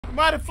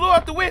Might have flew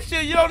out the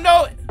windshield, you don't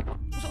know it.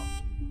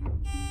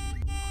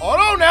 Hold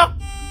on now.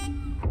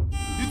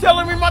 You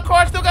telling me my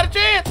car still got a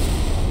chance?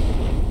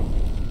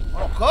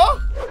 Okay.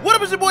 What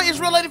up, it's your boy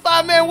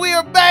Israel85, man. We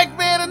are back,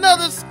 man.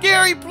 Another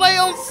scary play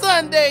on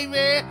Sunday,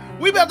 man.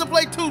 We about to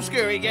play 2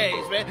 scary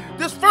games, man.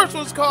 This first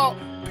one's called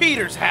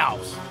Peter's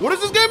House. What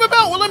is this game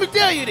about? Well, let me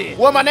tell you this.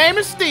 Well, my name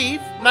is Steve.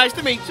 Nice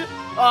to meet you.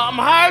 I'm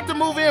hired to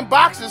move in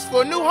boxes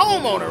for a new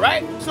homeowner,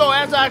 right? So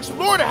as I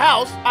explore the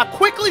house, I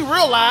quickly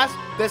realized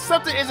that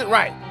something isn't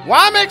right.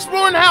 Why am I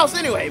exploring the house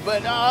anyway?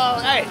 But,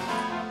 hey,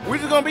 we're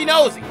just gonna be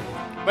nosy.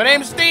 My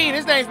name is Steve.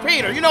 His name's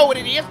Peter. You know what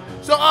it is.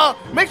 So,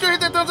 make sure to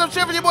hit that thumbs up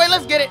share for your boy.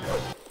 Let's get it.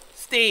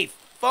 Steve,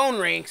 phone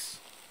rings.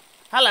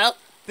 Hello,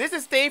 this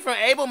is Steve from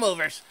Able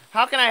Movers.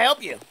 How can I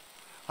help you?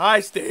 Hi,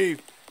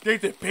 Steve.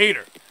 This is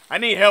Peter. I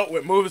need help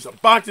with moving some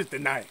boxes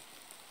tonight.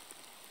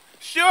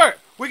 Sure,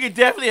 we can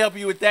definitely help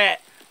you with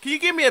that. Can you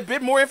give me a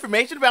bit more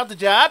information about the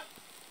job?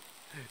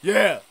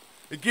 Yeah,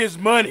 it gives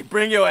money.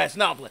 Bring your ass.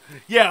 No,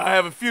 yeah, I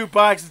have a few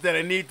boxes that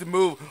I need to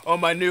move on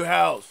my new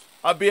house.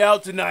 I'll be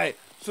out tonight,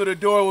 so the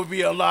door will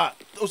be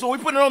unlocked. So we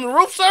put it on the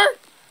roof, sir?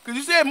 Because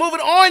you said move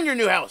it on your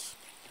new house.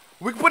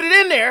 We can put it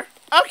in there.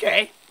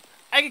 Okay.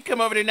 I can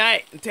come over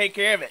tonight and take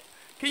care of it.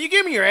 Can you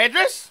give me your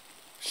address?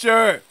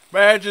 Sure.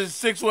 My address is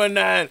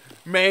 619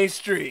 Main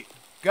Street.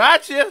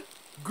 Gotcha.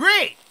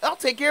 Great. I'll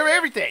take care of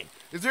everything.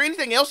 Is there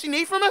anything else you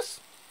need from us?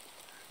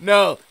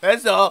 No,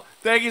 that's all.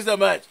 Thank you so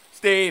much,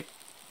 Steve.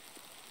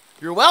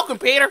 You're welcome,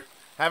 Peter.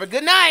 Have a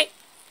good night.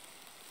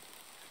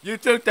 You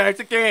too. Thanks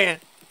again.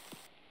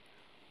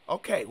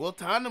 Okay, well,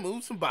 time to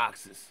move some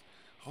boxes.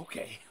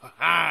 Okay.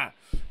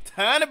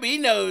 Time to be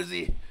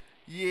nosy.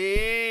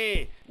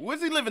 Yeah.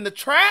 Where's he live in the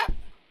trap?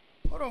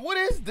 Hold on, what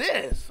is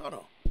this? Hold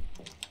on.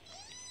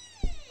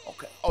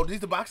 Okay. Oh, these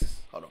the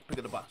boxes? Hold on, pick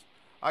up the box.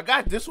 I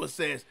got this one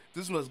says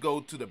this must go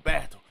to the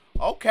bathroom.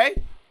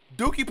 Okay.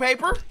 Dookie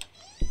paper.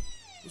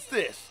 What's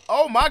this?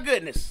 Oh my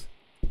goodness.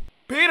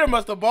 Peter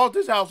must have bought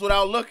this house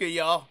without looking,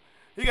 y'all.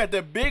 He got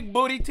the big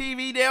booty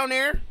TV down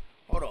there.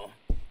 Hold on.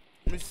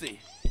 Let me see.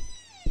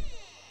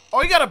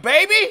 Oh, you got a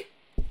baby?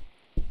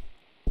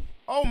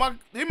 Oh my,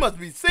 he must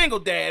be single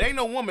dad. Ain't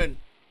no woman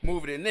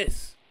moving in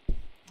this.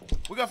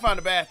 We gotta find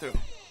the bathroom.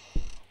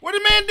 Where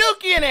the man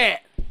Dookie in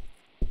at?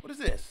 What is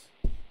this?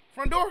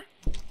 Front door?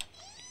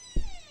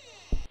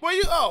 Where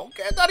you, oh,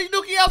 okay, I thought he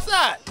Dookie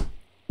outside.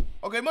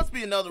 Okay, must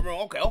be another room.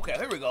 Okay,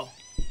 here we go.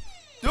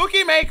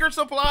 Dookie maker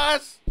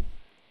supplies.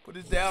 Put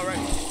this down right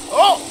here.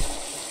 Oh,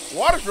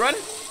 water's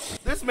running.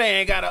 This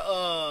man got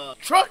a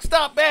truck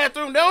stop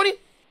bathroom, don't he?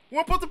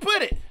 Where I'm supposed to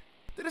put it?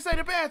 Did it say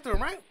the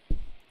bathroom, right?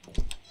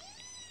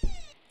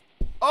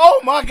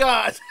 Oh my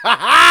God.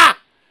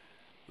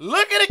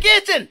 Look at the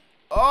kitchen.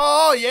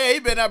 Oh yeah, he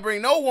better not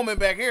bring no woman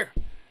back here.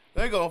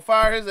 They're gonna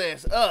fire his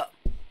ass up.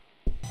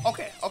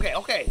 Okay.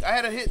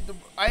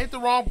 I hit the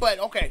wrong button.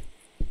 Okay,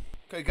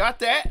 got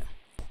that.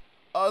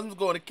 Let's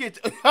go in the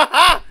kitchen.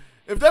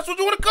 If that's what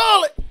you want to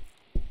call it.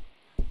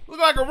 Look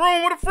like a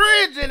room with a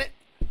fridge in it.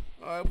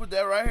 All right, put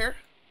that right here.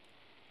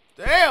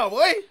 Damn,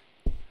 boy.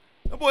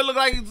 That boy look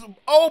like he's an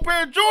old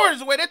pair of Jordans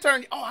the way they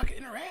turn. Oh, I can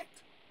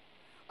interact.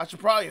 I should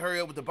probably hurry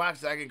up with the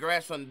boxes. I can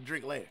grab something to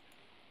drink later.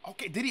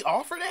 Okay, did he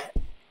offer that?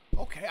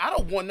 Okay, I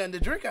don't want nothing to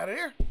drink out of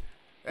there.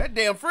 That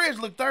damn fridge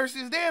look thirsty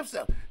as damn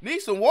self.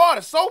 Need some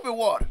water, soap and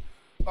water.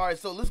 All right,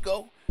 so let's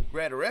go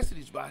grab the rest of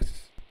these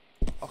boxes.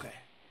 Okay,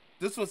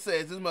 this one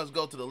says this must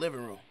go to the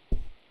living room.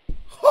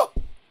 Huh,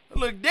 it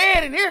look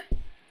dead in here.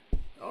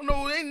 I don't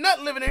know, ain't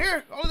nothing living in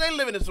here. Only they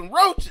living in some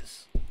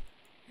roaches.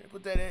 Here,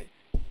 put that in.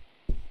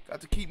 Got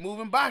to keep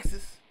moving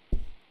boxes.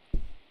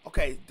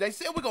 Okay, they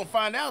said we're gonna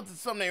find out that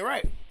something ain't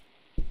right.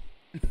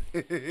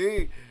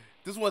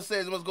 This one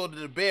says it must go to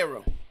the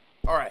bedroom.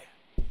 All right.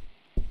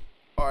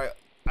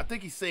 I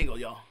think he's single,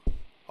 y'all.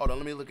 Hold on,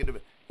 let me look at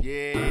the.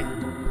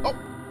 Yeah. Oh.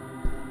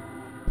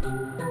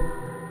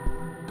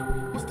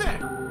 What's that?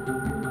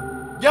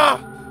 Y'all,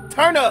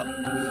 turn up.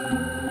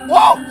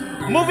 Whoa!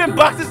 Moving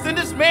boxes in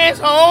this man's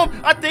home.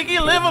 I think he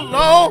live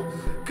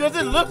alone, cause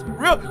it looks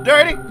real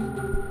dirty.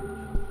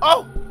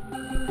 Oh,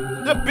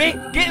 the beat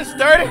getting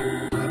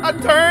sturdy. I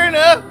turn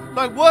up,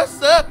 like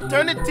what's up?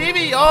 Turn the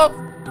TV off,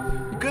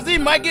 cause he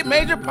might get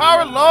major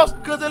power loss,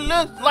 cause it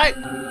looks like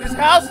his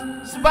house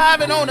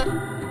surviving on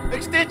a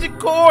extension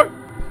cord.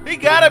 He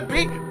gotta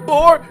be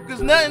bored,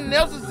 cause nothing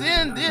else is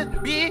in this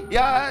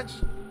biatch.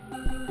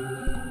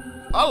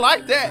 I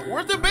like that.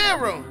 Where's the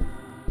bedroom?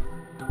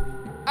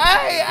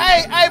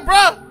 Hey,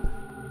 bro.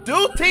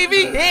 Do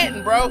TV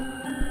hitting, bro.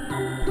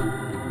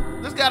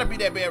 This gotta be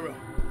that bedroom.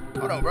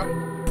 Hold on,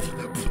 bro.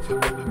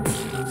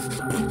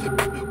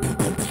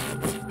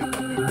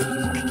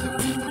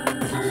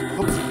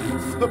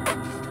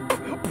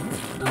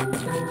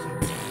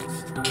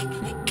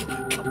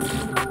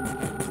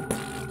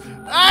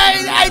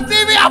 Hey,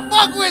 TV, I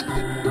fuck with you.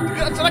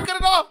 Should I cut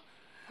it off?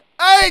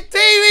 Hey,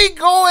 TV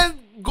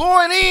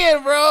going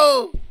in,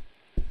 bro.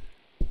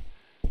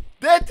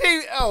 That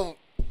TV, oh,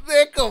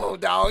 man, come on,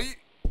 dog.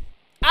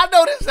 I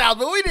know this sounds,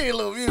 but we need a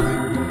little music.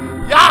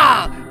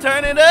 Yeah,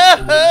 turn it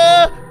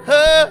up.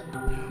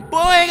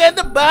 boy ain't got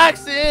the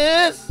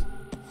boxes.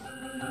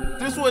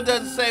 This one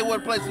doesn't say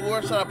what place is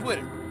where should I put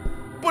it.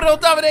 Put it on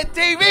top of that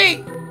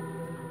TV.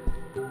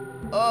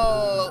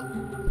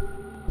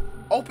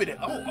 Open it.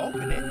 Oh,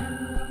 open it.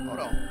 Hold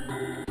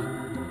on.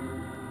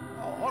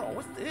 Oh, hold on.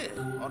 What's this?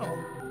 Hold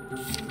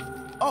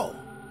on. Oh,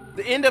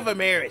 the end of a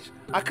marriage.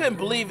 I couldn't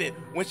believe it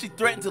when she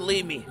threatened to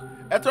leave me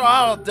after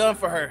all I've done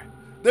for her.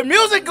 The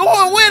music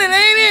going with it,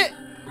 ain't it?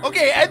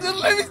 Okay,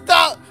 let me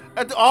stop.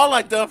 After all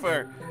I've done for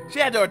her, she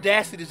had the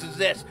audacity to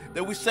suggest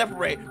that we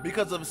separate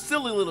because of a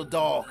silly little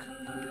dog.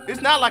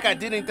 It's not like I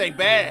did anything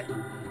bad.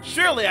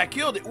 Surely I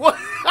killed it. What?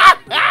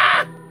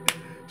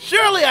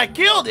 Surely I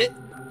killed it.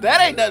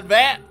 That ain't nothing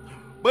bad.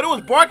 But it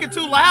was barking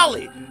too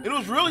loudly. It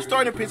was really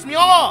starting to piss me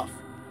off.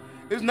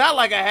 It's not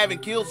like I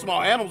haven't killed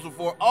small animals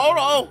before. Oh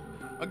no,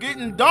 I'm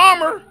getting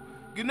Dahmer.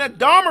 Getting that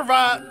Dahmer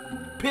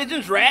vibe.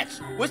 Pigeons,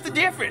 rats, what's the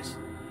difference?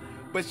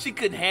 But she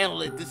couldn't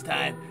handle it this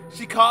time.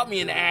 She caught me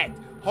in the act,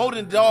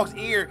 holding the dog's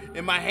ear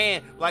in my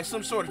hand like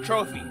some sort of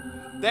trophy.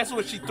 That's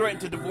when she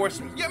threatened to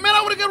divorce me. Yeah, man,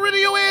 I would've got rid of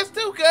your ass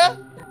too, cuz.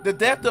 The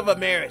depth of a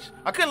marriage.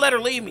 I couldn't let her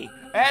leave me.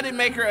 I had to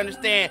make her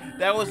understand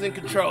that I was in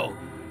control.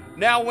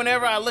 Now,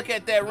 whenever I look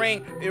at that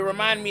ring, it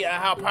reminds me of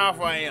how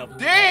powerful I am.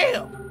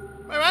 Damn!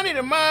 Man, I need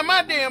to mind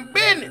my damn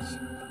business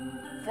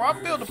before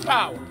I feel the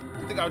power.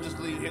 I think I'll just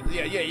leave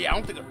here. Yeah. I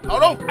don't think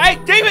hold on. Hey,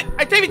 David!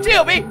 Hey, David,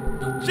 chill, B!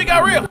 Shit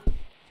got real. What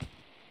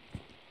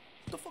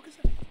the fuck is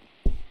that?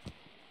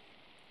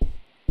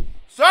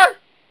 Sir?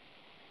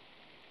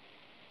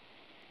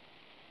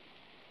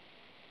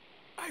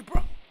 Hey,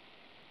 bro.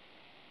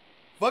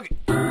 Fuck it.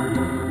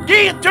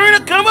 Yeah, you turn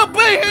to come up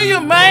here, you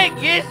might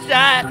get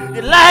shot.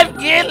 Your life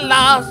get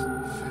lost.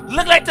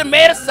 Look like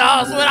tomato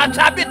sauce when I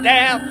chop you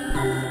down.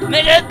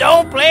 Nigga,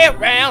 don't play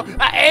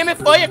around. I aim it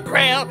for your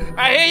crown.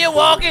 I hear you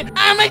walking.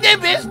 I make that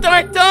bitch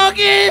start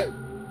talking.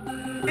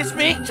 It's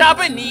me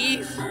chopping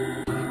knees.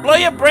 Blow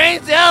your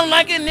brains down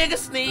like a nigga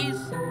sneeze.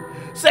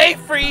 Say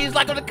freeze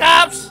like on the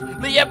cops.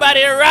 Leave your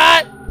body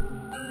rot.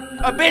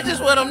 A bitch is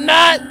what I'm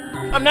not.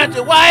 I'm not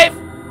your wife.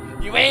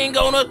 You ain't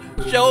gonna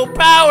show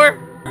power.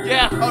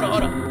 Yeah, hold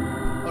on.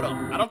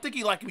 I don't think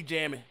he liked me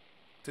jamming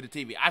to the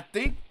TV. I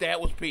think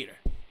that was Peter.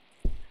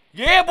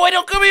 Yeah, boy,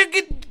 don't come here and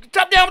get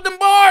chopped down with them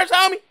bars,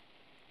 homie.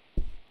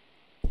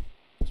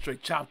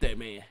 Straight chop that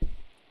man.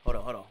 Hold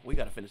on. We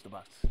gotta finish the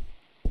box.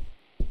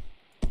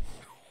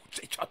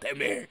 Straight chop that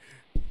man.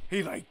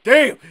 He like,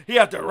 damn, he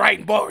out there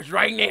writing bars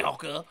right now,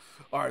 cuz.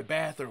 All right,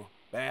 bathroom.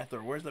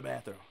 Where's the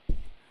bathroom?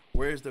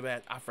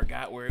 I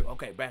forgot where.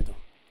 Okay, bathroom.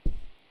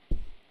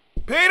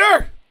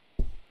 Peter!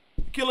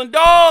 You're killing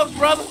dogs,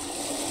 brother.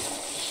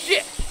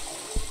 Shit.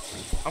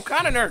 I'm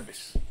kind of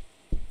nervous.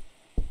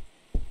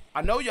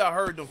 I know y'all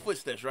heard them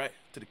footsteps, right?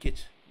 To the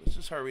kitchen. Let's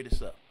just hurry this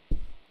up.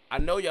 I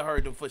know y'all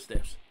heard them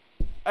footsteps.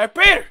 Hey,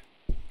 Peter!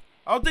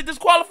 I don't think this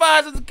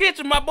qualifies as the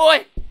kitchen, my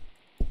boy.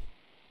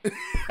 We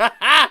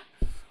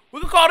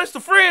can call this the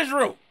fridge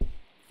room.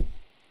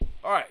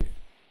 All right.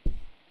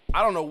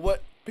 I don't know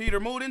what Peter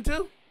moved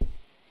into.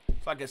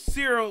 It's like a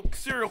serial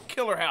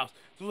killer house.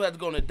 So we'll have to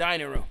go in the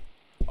dining room.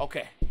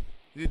 Okay.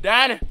 The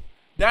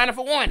dining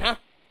for one, huh?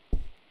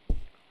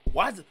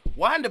 Why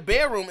in the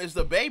bedroom is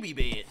the baby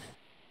bed?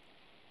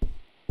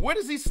 Where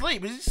does he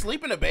sleep? Does he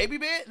sleep in the baby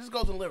bed? Just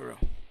goes in the living room.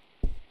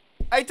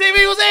 Hey,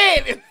 TV was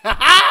in.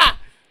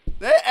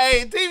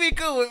 Hey, TV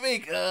cool with me,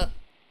 cuz.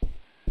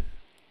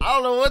 I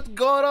don't know what's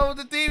going on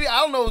with the TV.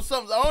 I don't know if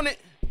something's on it.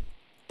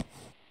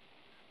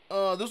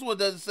 This one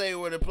doesn't say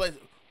where the place.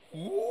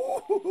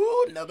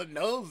 Ooh, another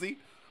nosy.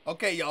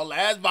 Okay, y'all.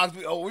 Last box.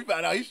 We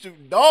found out he's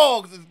shooting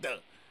dogs and stuff.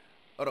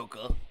 Hold on,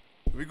 cuz.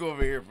 Let me go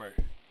over here first.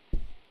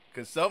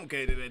 Cause something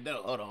came to that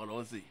door. Hold on.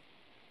 Let's see.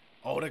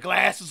 Oh, the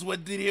glasses.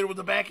 What did here with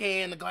the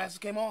backhand? The glasses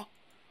came off.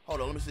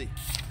 Hold on. Let me see.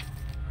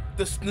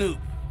 The snoop.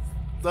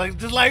 Like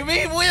just like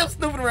me, boy, I'm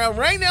snooping around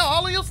right now.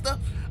 All of your stuff.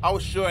 I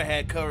was sure I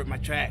had covered my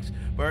tracks,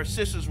 but her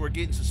sisters were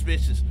getting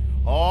suspicious.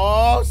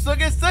 Oh,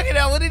 suck it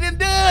out. What he done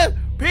done?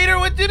 Peter,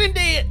 what you done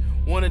did?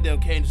 One of them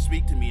came to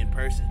speak to me in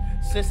person,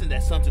 sensing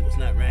that something was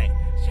not right.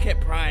 She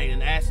kept prying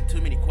and asking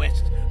too many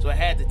questions, so I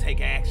had to take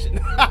action.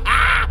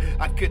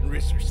 I couldn't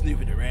risk her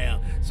snooping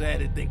around, so I had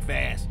to think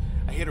fast.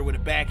 I hit her with a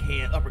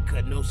backhand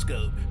uppercut, no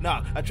scope.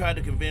 Nah, I tried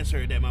to convince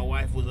her that my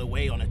wife was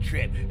away on a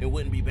trip and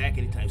wouldn't be back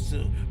anytime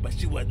soon, but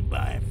she wasn't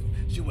buying.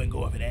 She wasn't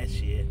going for that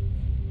shit.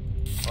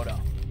 Hold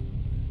on.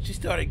 She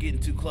started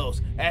getting too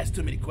close, asked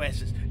too many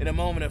questions. In a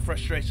moment of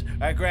frustration,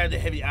 I grabbed a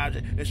heavy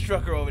object and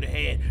struck her over the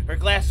head. Her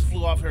glasses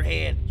flew off her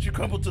head. She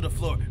crumpled to the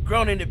floor,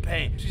 groaning in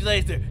pain. She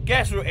lays there,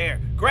 gasping for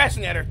air,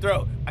 grasping at her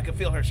throat. I could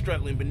feel her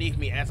struggling beneath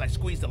me as I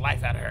squeezed the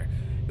life out of her.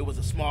 It was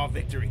a small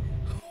victory.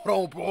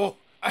 Hold on, bro.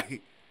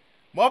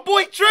 My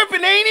boy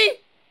tripping, ain't he?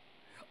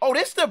 Oh,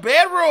 this the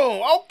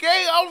bedroom.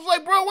 Okay, I was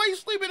like, bro, why you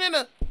sleeping in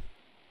the...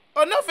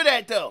 Enough of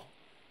that, though.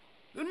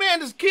 This man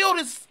just killed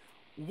his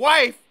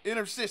wife and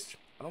her sister.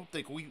 I don't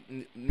think we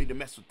need to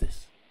mess with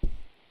this.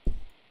 I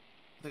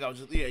think I was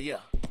just, yeah.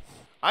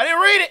 I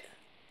didn't read it.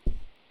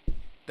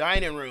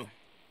 Dining room.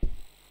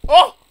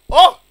 Oh!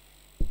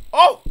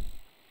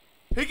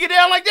 He get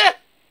down like that?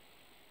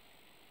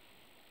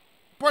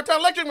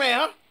 Part-time electric man,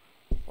 huh?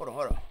 Hold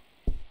on.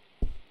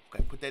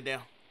 Okay, put that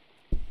down.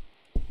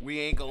 We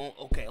ain't going.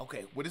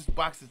 Okay. What this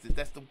box is this?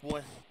 That's the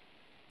one.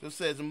 This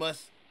says it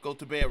must go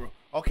to bedroom.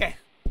 Okay.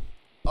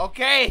 I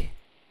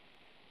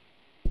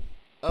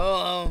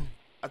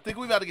think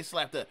we about to get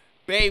slapped up.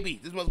 Baby,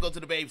 this must go to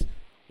the babies.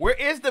 Where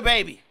is the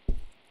baby?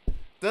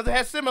 Does it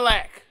have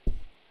Similac?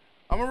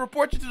 I'm gonna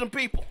report you to them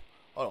people.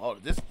 Hold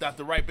on. This is not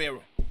the right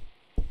bedroom.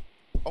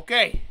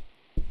 Okay.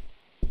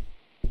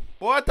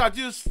 Boy, I thought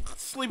you was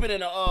sleeping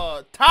in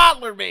a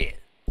toddler bed.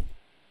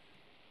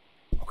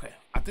 Okay,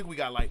 I think we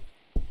got like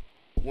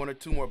 1 or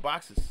 2 more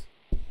boxes.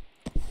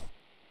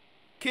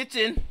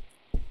 Kitchen.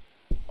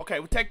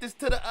 Okay, we take this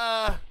to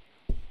the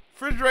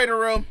refrigerator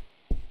room.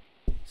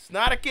 It's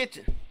not a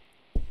kitchen.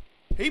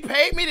 He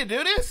paid me to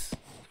do this?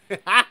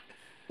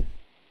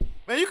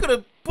 Man, you could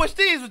have pushed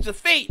these with your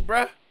feet,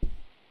 bruh.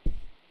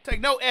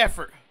 Take no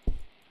effort.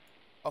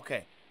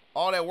 Okay,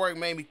 all that work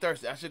made me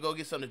thirsty. I should go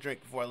get something to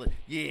drink before I leave.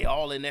 Yeah,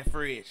 all in that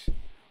fridge.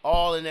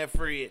 All in that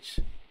fridge.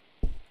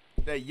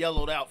 That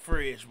yellowed out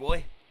fridge,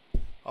 boy.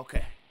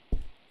 Okay.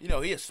 You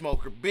know, he a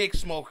smoker. Big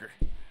smoker.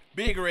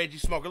 Big Reggie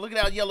smoker. Look at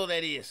how yellow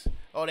that is.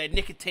 Oh, that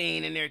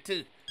nicotine in there,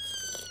 too.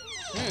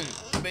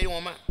 Baby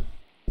want mine.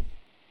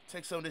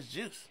 Take some of this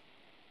juice.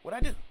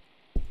 What'd I do?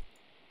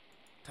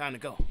 Time to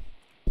go.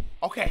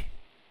 Okay.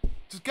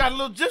 Just got a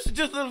little juicy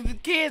juice, little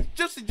kids.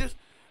 Juicy juice.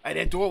 Hey,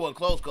 that door wasn't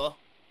closed, cuz.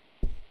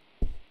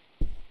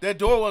 That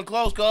door wasn't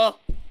closed, cuz.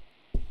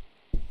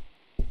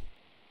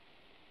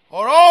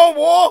 Hold on,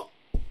 boy.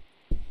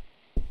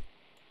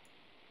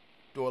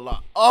 Door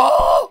locked.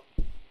 Oh!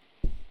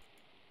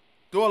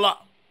 Door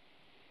locked.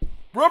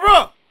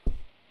 Bruh.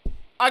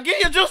 I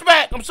get your juice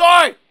back. I'm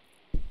sorry.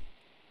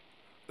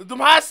 Them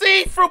high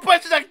C fruit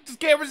punches, I just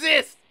can't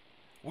resist.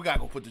 We gotta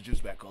go put the juice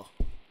back on.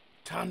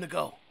 Time to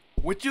go.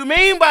 What you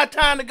mean by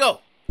time to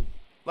go?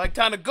 Like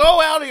time to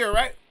go out here,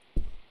 right?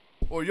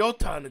 Or your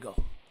time to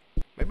go?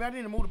 Maybe I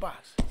need to move the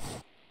box.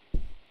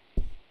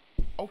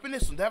 Open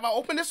this one. Have I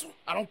opened this one?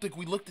 I don't think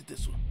we looked at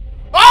this one.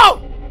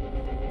 Oh!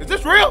 Is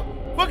this real?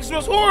 Fucking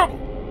smells horrible.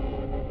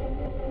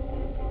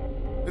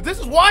 Is this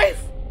his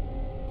wife?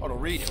 Hold on,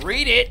 read it.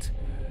 Read it.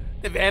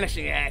 The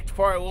Vanishing Act,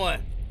 Part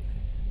 1.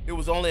 It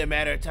was only a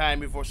matter of time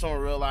before someone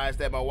realized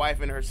that my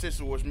wife and her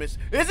sister was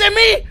missing. Is it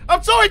me?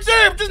 I'm sorry,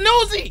 sir. I'm just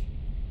nosy.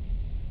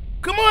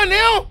 Come on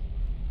now.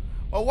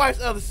 My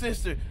wife's other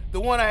sister, the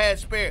one I had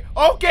spared.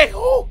 Okay,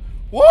 who?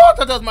 What?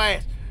 That does my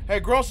ass.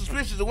 Had grown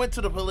suspicious and went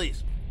to the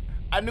police.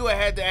 I knew I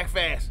had to act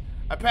fast.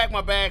 I packed my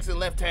bags and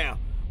left town,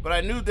 but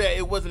I knew that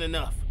it wasn't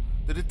enough.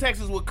 The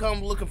detectives would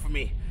come looking for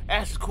me,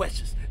 ask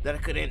questions that I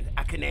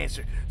couldn't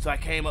answer, so I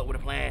came up with a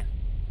plan.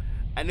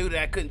 I knew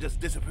that I couldn't just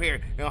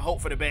disappear and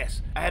hope for the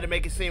best. I had to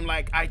make it seem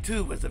like I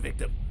too was the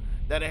victim,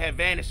 that I had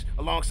vanished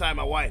alongside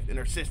my wife and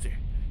her sister.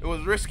 It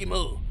was a risky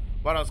move,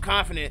 but I was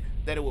confident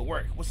that it would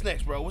work. What's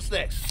next, bro? What's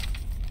next?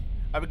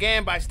 I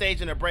began by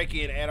staging a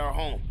break-in at our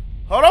home.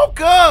 Hold on,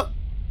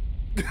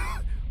 cuz!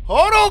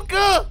 Hold on,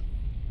 cuz!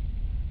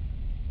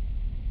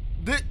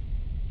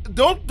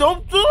 Don't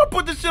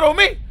put this shit on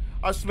me!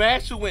 I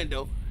smashed the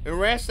window and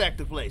ransacked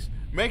the place,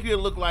 making it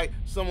look like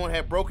someone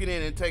had broken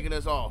in and taken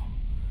us all.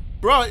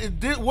 Bro,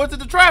 was it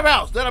the trap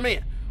house that I'm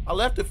in? I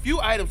left a few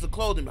items of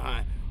clothing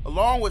behind,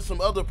 along with some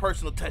other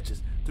personal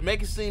touches, to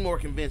make it seem more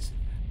convincing.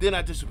 Then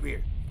I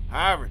disappeared.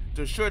 However,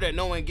 to ensure that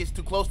no one gets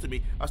too close to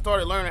me, I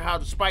started learning how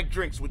to spike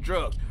drinks with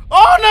drugs.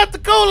 Oh, not the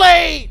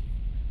Kool-Aid!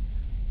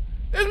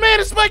 This man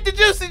has spiked the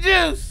juicy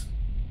juice!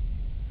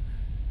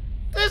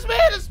 This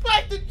man has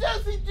spiked the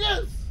juicy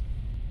juice!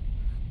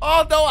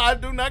 Although I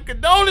do not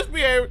condone this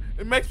behavior,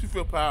 it makes me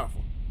feel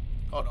powerful.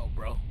 Hold on,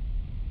 bro.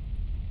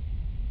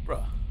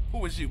 Bruh.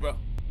 Who is you, bro?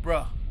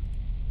 Bruh.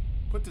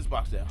 Put this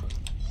box down.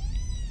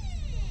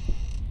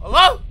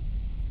 Hello?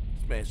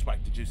 This man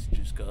spiked the juicy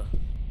juice, cuz.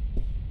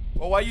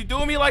 Well, why you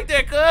doing me like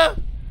that,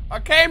 cuz? I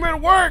came here to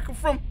work. I'm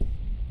from...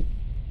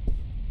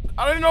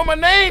 I don't even know my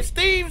name.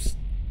 Steve's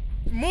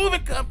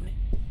moving company.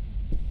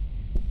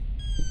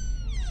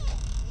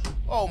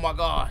 Oh, my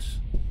gosh.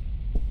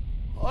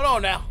 Hold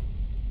on now.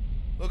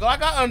 Look,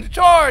 like I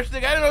undercharged,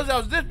 nigga. I didn't know that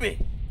was this big.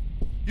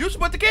 You should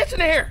put the kitchen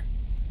in here.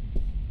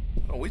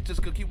 Oh, we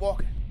just could keep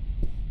walking.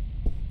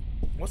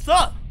 What's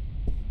up?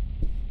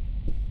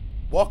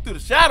 Walk through the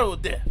shadow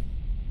of death.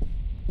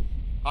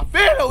 I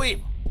fear no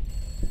evil.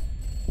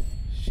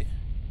 Shit.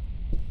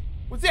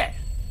 What's that?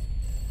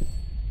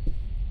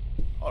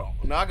 Hold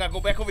on. Now I gotta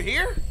go back over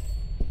here?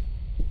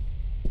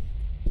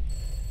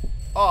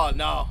 Oh,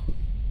 no.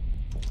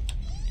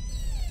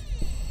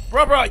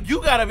 Bro,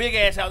 you got a big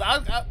ass house.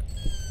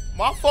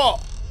 My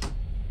fault.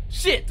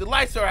 Shit, the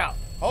lights are out.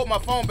 Hope my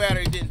phone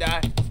battery didn't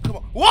die. Come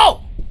on.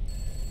 Whoa!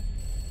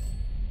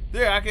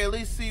 There, I can at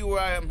least see where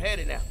I am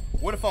headed now.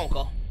 Where the phone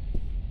call?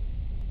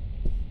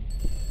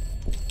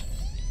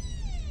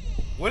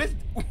 What is...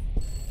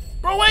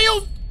 Bro, why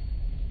you...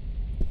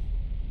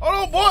 Hold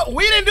on, boy.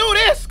 We didn't do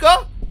this,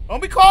 cuz.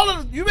 Don't be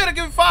calling... You better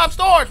give me 5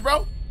 stars,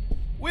 bro.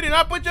 We did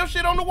not put your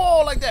shit on the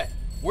wall like that.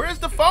 Where's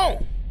the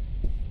phone?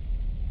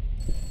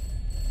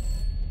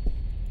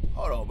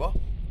 Hold on, bro.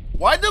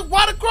 Why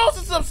the cross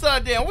is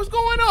upside down? What's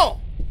going on?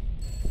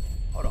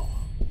 Hold on.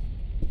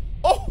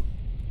 Oh!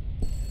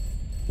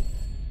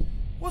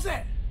 What's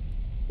that?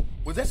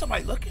 Was that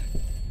somebody looking?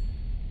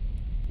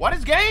 Why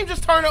this game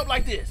just turn up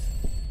like this?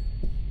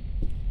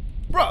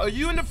 Bro, are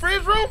you in the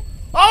fridge room?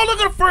 Oh, look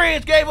at the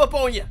fridge. Gave up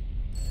on you.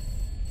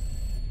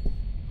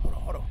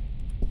 Hold on.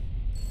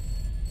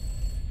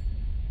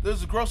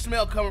 There's a gross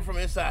smell coming from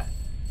inside.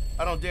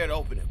 I don't dare to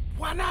open it.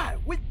 Why not?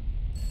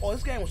 Oh,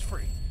 this game was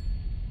free.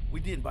 We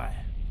didn't buy it.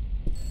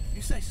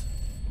 You say so.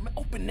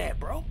 Open that,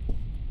 bro.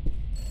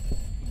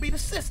 Be the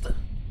sister.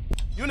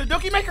 You in the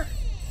dookie maker?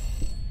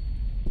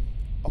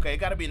 Okay, it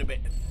gotta be in the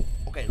bed.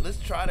 Okay, let's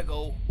try to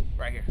go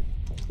right here.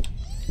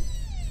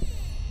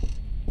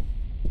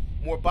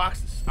 More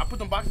boxes. I put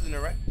them boxes in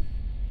there, right?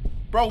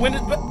 Bro, when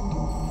does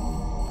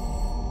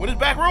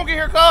back room get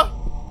here, cuz?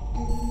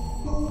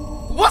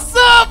 What's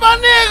up, my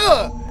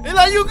nigga? It's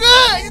like, you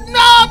good?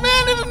 Nah,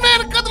 man, this is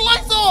man to cut the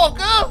lights off,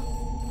 cuz.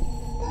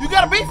 You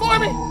got a beat for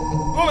me? You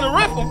want me to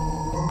rip him?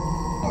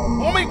 You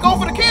want me to go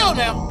for the kill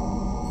now?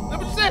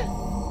 That's what you said?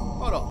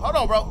 Hold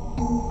on, bro.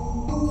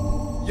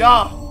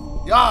 Y'all.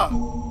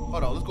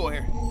 Hold on, let's go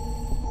here.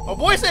 My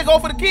boy said go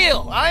for the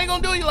kill. I ain't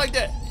gonna do you like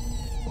that.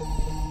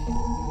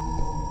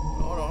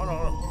 Hold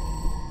on.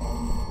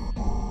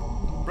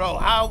 Bro,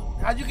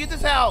 how'd you get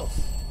this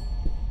house?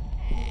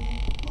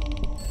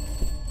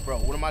 Bro,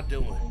 what am I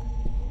doing?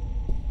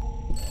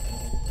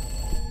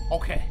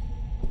 Okay.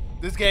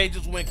 This game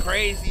just went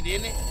crazy,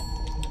 didn't it?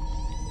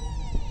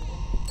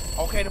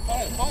 Okay, the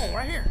phone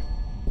right here.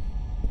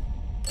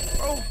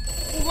 Bro,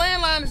 whose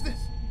landline is this?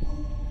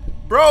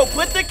 Bro,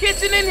 put the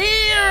kitchen in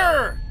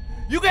here.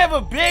 You can have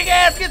a big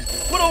ass kitchen.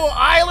 Put a little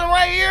island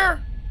right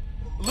here.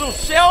 A little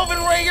shelving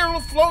right here,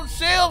 little floating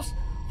shelves.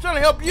 I'm trying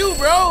to help you,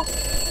 bro.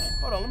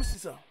 Hold on, let me see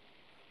something.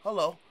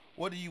 Hello,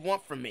 what do you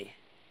want from me?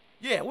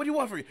 Yeah, what do you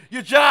want from me?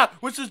 Your job,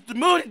 which is to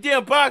move the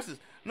damn boxes,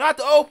 not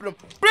to open them.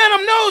 Brent,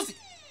 I'm nosy.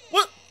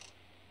 What?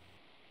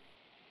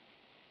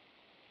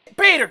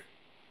 Peter,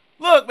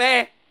 look,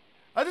 man.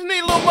 I just need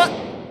a little money.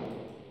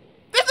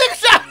 This nigga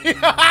shot me.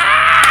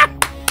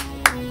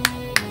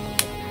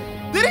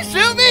 Did he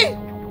shoot me?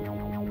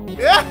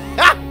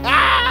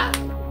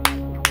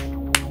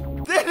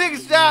 This nigga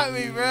shot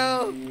me,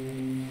 bro.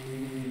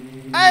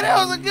 Hey, that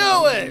was a good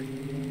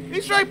one.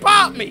 He straight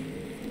popped me.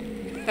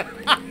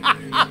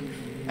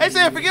 They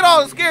said forget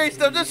all the scary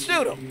stuff, just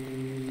shoot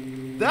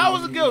him. That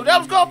was a good one. That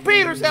was called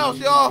Peter's house,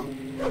 y'all.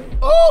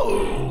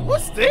 Oh,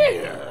 what's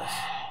this?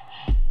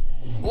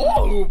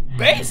 Oh,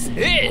 base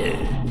hit.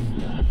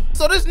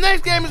 So this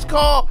next game is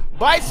called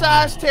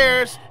Bite-Sized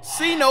Terrorist,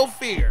 See No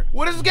Fear.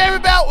 What is this game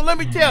about? Well, let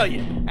me tell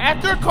you.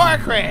 After a car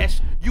crash,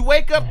 you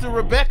wake up to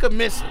Rebecca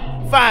missing.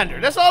 Find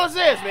her. That's all it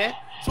says, man.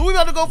 So we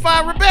about to go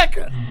find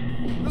Rebecca.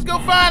 Let's go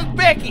find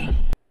Becky.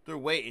 They're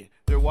waiting.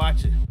 They're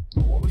watching.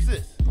 What's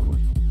this?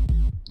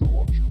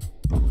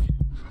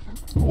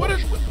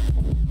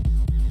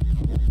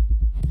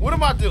 What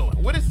am I doing?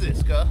 What is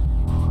this, cuz?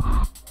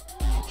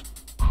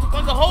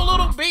 Like a whole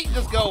little beat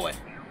just going.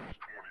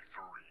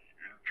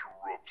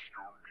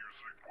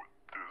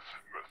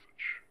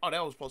 Oh,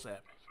 that was supposed to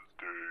happen. This is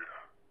day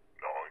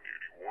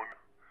 981.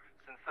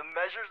 Since the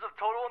measures of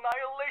total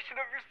annihilation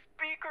of your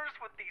speakers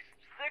with these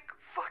sick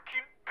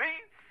fucking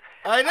beats.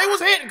 Hey, they was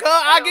hitting, cuz.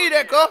 I give you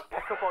that, cuz.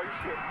 Pack up all your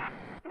shit.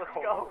 Let's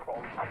go.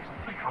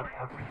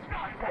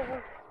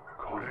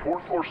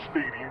 Reports are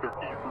stating the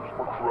ethers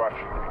were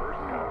crashing.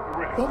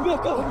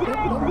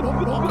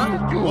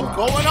 What's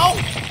going on?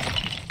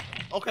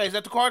 Okay, is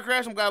that the car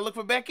crash? I'm gonna look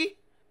for Becky.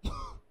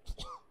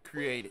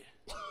 Create it.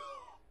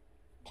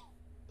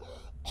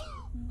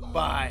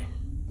 By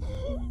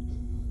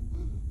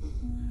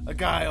a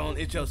guy on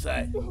It's Your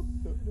Site.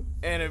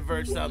 And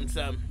invert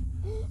something.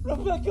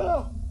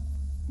 Rebecca!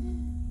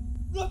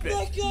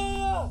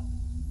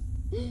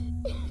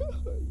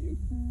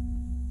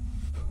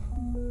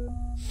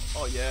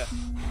 Oh, yeah.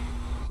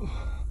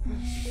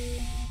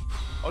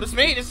 Oh, this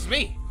is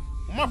me.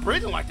 Why am I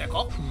breathing like that,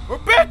 Cole?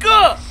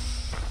 Rebecca!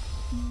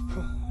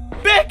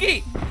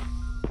 Becky!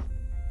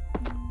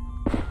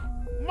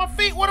 My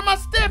feet, what am I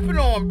stepping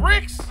on?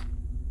 Bricks?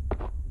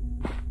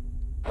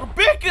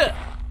 Rebecca!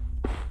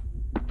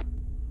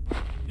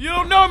 You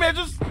don't know me, I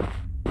just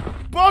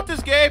bought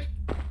this game.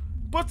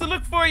 Supposed to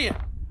look for you.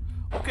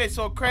 Okay,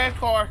 so crash the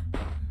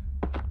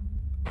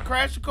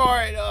car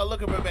and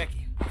looking for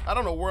Becky. I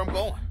don't know where I'm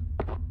going.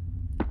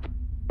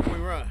 We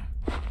run.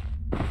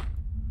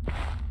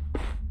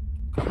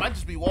 I might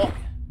just be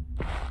walking.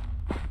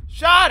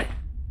 Shot it!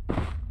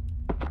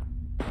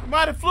 You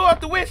might have flew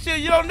out the windshield,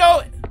 you don't know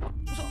it.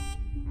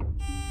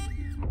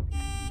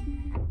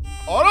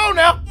 Hold on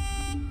now.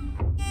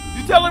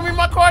 You telling me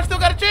my car still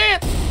got a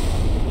chance?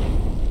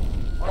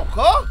 Hold on,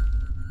 car?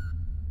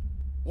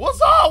 What's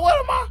up? What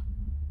am I?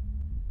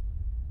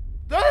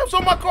 Damn, so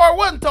my car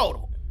wasn't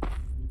total.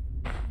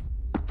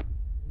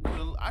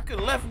 I could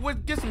have left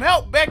with get some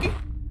help, Becky.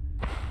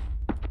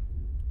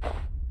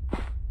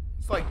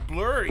 It's like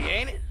blurry,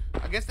 ain't it?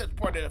 I guess that's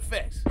part of the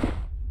effects.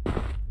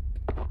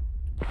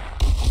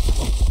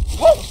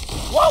 Whoa!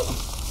 Whoa!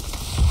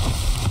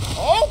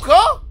 Oh,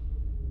 cuz.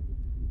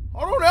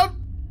 Hold on now.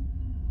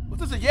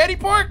 What's this, a Yeti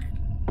park?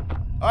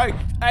 All right,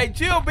 hey,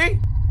 chill, B.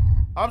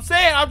 I'm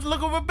saying, I'm just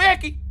looking for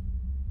Becky.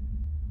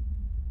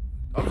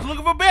 I'm just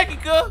looking for Becky,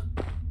 cuz.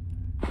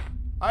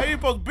 I ain't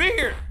supposed to be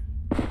here.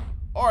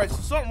 All right, so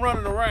something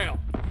running around.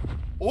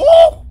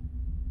 Ooh!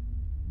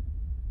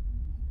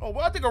 Oh,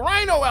 well, I think a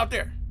rhino out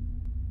there.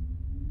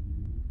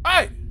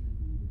 Hey!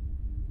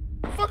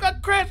 Fuck, I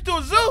crashed to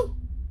a zoo?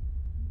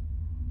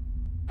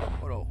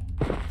 Hold on.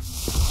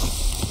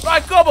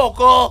 Right, come on,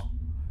 cuz.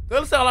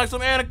 That sound like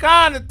some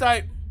Anaconda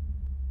type.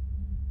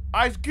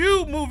 Ice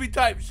Cube movie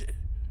type shit.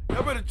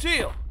 Y'all better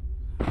chill.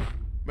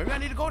 Maybe I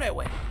need to go that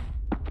way.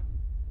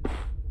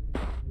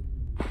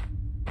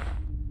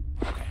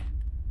 Okay.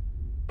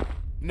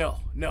 No,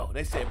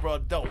 they said, bro,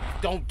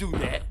 don't do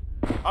that.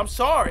 I'm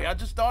sorry, I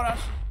just thought I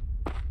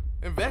should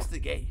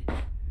investigate.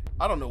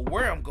 I don't know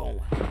where I'm going.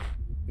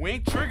 We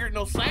ain't triggered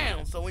no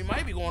sound, so we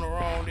might be going the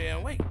wrong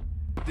damn way.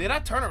 Did I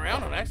turn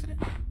around on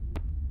accident?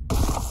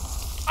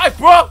 Hey,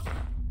 bro!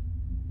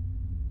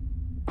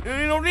 There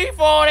ain't no need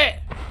for all that.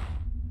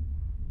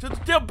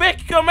 Just till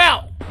Becky come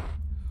out.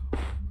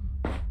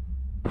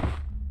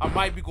 I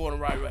might be going the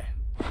right way.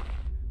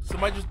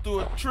 Somebody just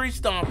threw a tree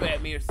stomp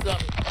at me or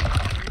something.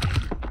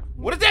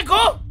 What is that,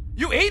 girl?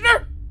 You eating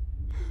her?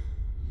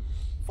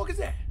 The fuck is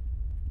that?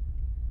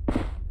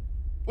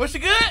 Was she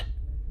good?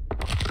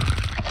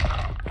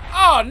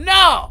 Oh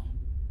no!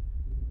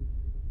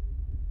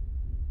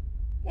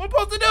 What am I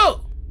supposed to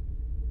do?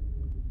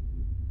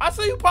 I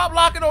see you pop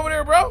locking over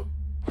there, bro.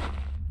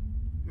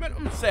 Man,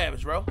 I'm a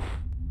savage, bro.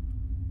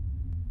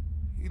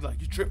 He's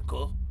like, you tripping,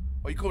 cuz.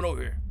 Why you coming over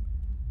here?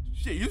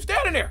 Shit, you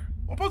standing there.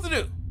 What am I supposed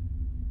to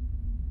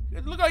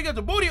do? Look like you got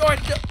the booty or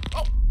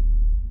oh.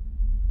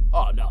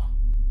 Oh no.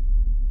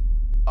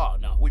 Oh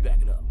no, we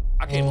backing up.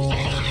 I can't move.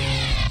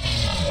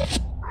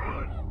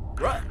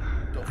 Right.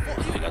 The fuck?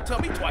 You ain't gotta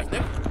tell me twice,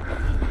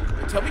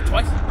 nigga. You tell me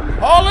twice.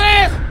 Haul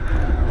ass!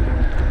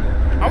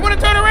 I wanna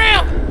turn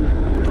around!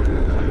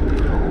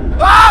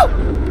 Oh!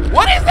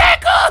 What is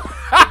that, cuz?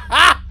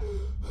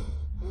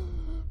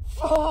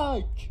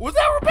 Fuck! Was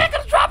that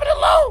Rebecca dropping it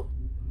low?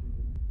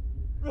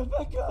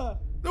 Rebecca!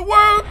 The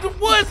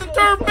woods have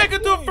turned Rebecca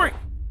to a freak.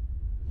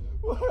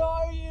 Where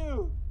are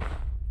you?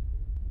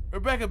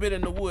 Rebecca been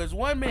in the woods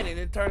 1 minute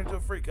and turned into a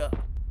freak up.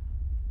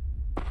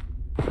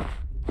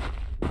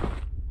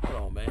 Hold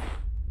on, man.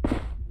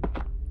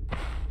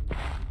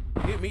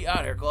 Get me out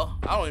of here, cuz.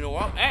 I don't even know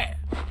where I'm at.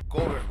 Go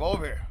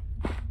over here.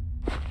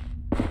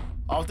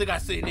 I don't think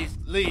I've seen these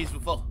leaves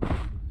before.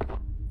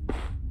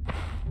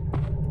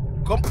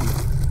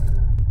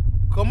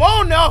 Come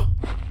on now.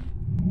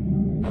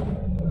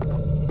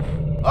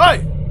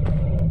 Hey,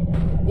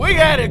 we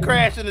had it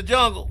crash in the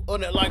jungle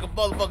on it like a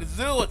motherfucking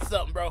zoo or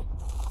something, bro.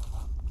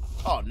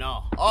 Oh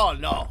no, oh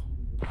no.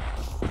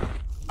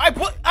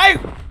 Hey,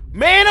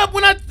 man up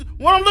when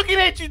I'm looking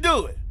at you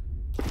do it.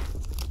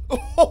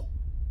 Oh.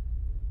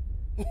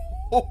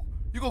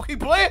 You gonna keep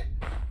playing?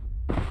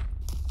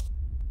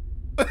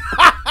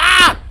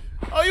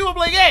 Oh, you wanna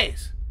play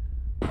games?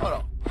 Hold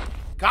on.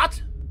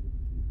 Gotcha.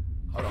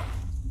 Hold on.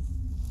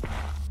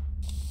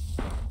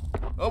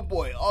 Oh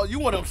boy, oh, you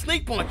one of them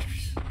sneak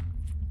punchers.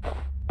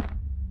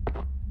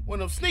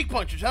 One of them sneak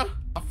punchers, huh?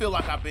 I feel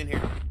like I've been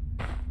here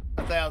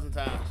 1,000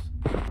 times.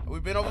 Have we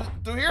been over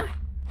through here?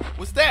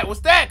 What's that? What's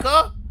that,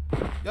 cuz?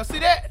 Y'all see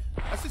that?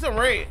 I see some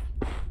red.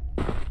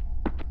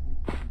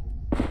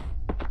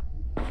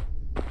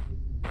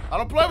 I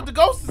don't play with the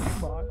ghosts.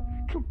 Oh,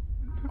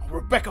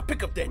 Rebecca,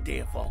 pick up that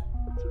damn phone.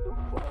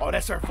 Oh,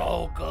 that's her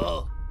phone,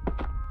 cuz.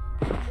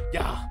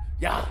 Yeah.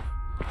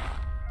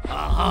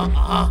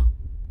 Uh-huh.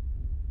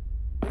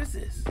 What is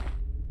this?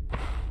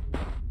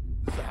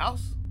 This a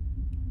house?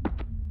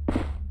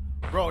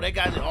 Bro, they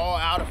got it all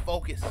out of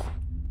focus.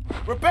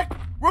 Rebecca,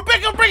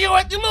 bring your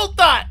little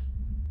thought.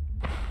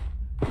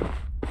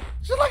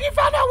 Just like you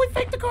found out we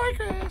faked the car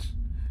crash.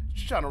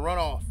 She's trying to run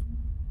off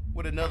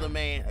with another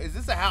man. Is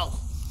this a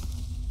house?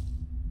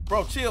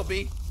 Bro, chill,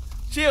 B.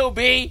 Chill,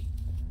 B.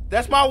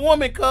 That's my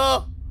woman, cuz.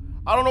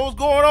 I don't know what's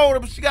going on with her,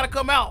 but she gotta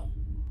come out.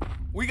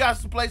 We got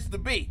some places to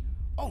be.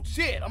 Oh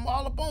shit, I'm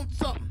all up on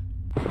something.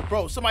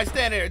 Bro, somebody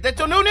stand there. Is that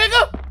your new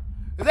nigga?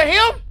 Is that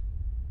him?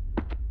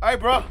 Hey,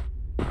 bro.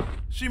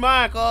 She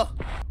mine, cuz.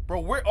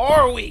 Bro, where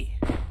are we?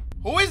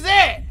 Who is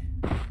that?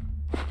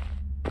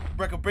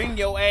 Rebecca, bring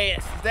your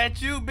ass. Is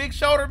that you, big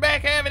shoulder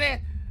back having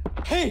that?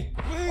 Hey,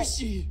 where is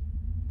she?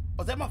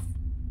 Oh, is that my...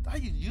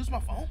 Did you use my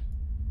phone?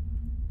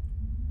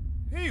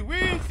 Hey,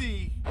 where is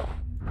he?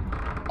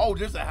 Oh,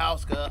 there's a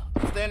house, cuz.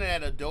 I'm standing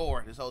at a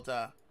door this whole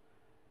time.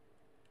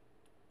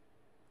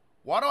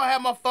 Why do I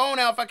have my phone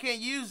out if I can't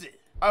use it?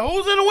 Right,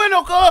 who's in the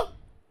window, cuz?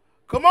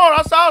 Come on,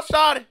 I saw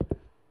Shotty.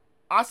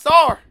 I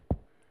saw her.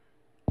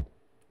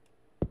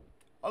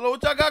 I don't know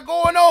what y'all got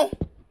going on.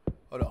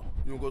 Hold on.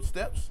 You wanna go to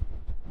steps?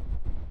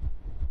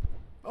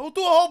 I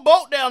threw a whole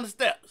boat down the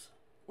steps.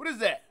 What is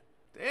that?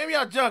 Damn,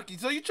 y'all junkie.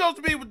 So you chose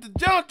to be with the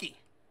junkie.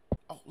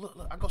 Oh, look,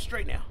 I go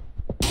straight now.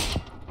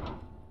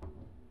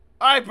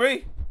 All right,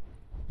 Bree.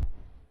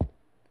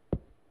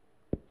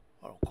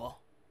 Hold on,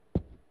 call.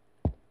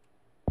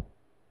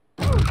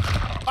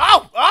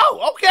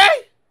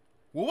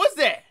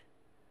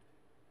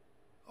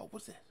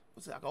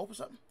 What's that? I can open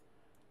something?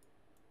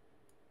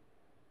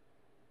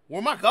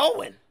 Where am I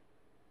going?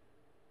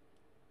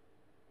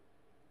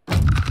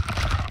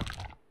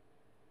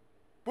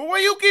 But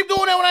where you keep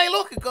doing that when I ain't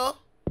looking, cuz?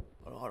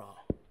 Hold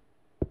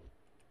on.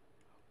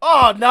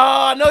 Oh, no,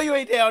 I know you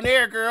ain't down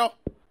there, girl.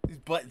 These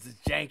buttons is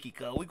janky,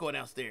 cuz. We going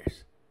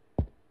downstairs.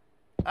 All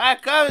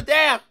right, coming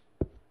down.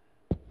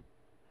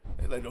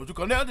 Hey, like, don't you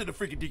come down to the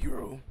freaking dicky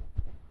room.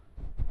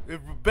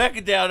 If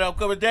Rebecca down, I'm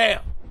coming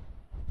down.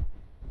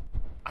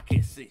 I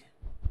can't see.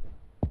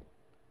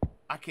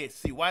 I can't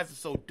see. Why is it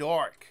so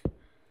dark?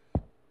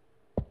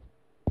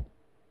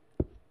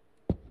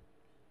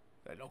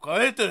 Hey, don't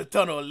come into the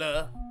tunnel of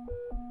love.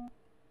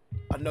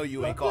 I know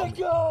you ain't calling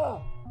me.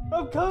 Rebecca!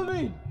 I'm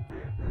coming!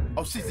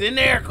 Oh, she's in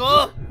there,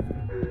 cuz.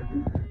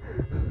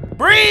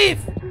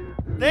 Breathe!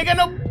 They ain't got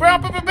no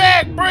brown paper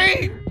bag.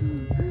 Breathe!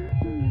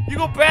 You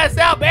gonna pass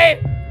out,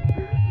 babe.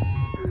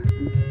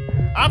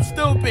 I'm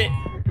stupid.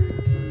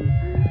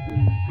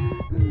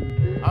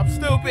 I'm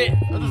stupid.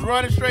 I'm just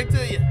running straight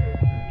to you.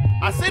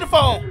 I see the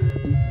phone.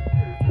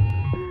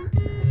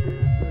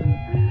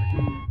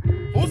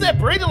 Who's that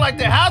breathing like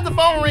that? How's the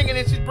phone ringing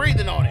and she's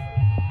breathing on it?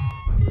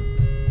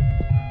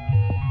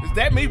 Is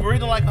that me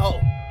breathing like a hoe?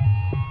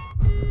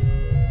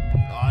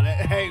 Oh,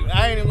 hey,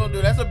 I ain't even gonna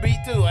do that. That's a beat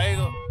too. I ain't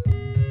gonna.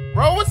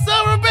 Bro, what's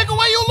up, Rebecca?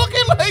 Why you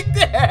looking like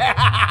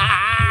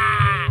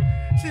that?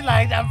 She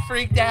like, I'm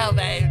freaked out,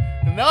 babe.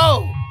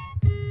 No.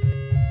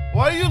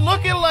 Why are you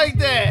looking like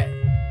that?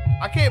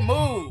 I can't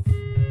move.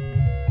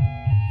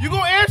 You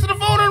gonna answer the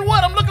phone or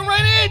what? I'm looking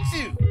right at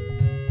you.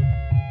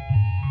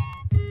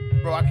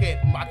 Bro, I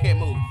can't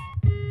move.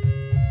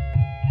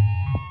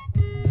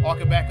 Oh, I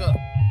can back up.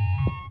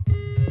 Let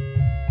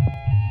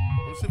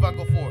me see if I can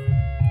go forward.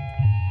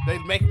 They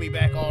making me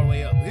back all the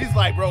way up. He's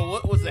like, bro,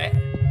 what was that?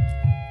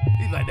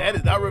 He's like, that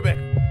is not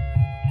Rebecca.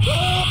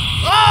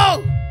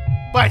 Oh!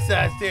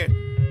 Bite-sized stairs.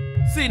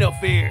 See no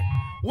fear.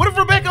 What if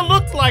Rebecca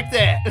looked like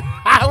that?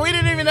 We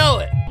didn't even know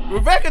it.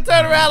 Rebecca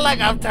turned around like,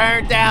 I'm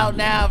turned out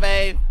now,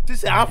 babe. She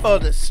said, I'm for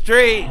the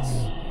streets.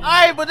 All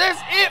right, but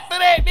that's it for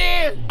that,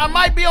 then. I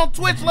might be on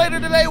Twitch later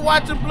today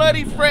watching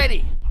Bloody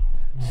Freddy.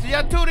 See,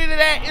 I tuned into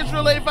that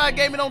Israel 85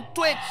 Gaming on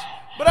Twitch.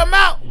 But I'm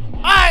out.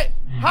 All right,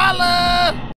 holla.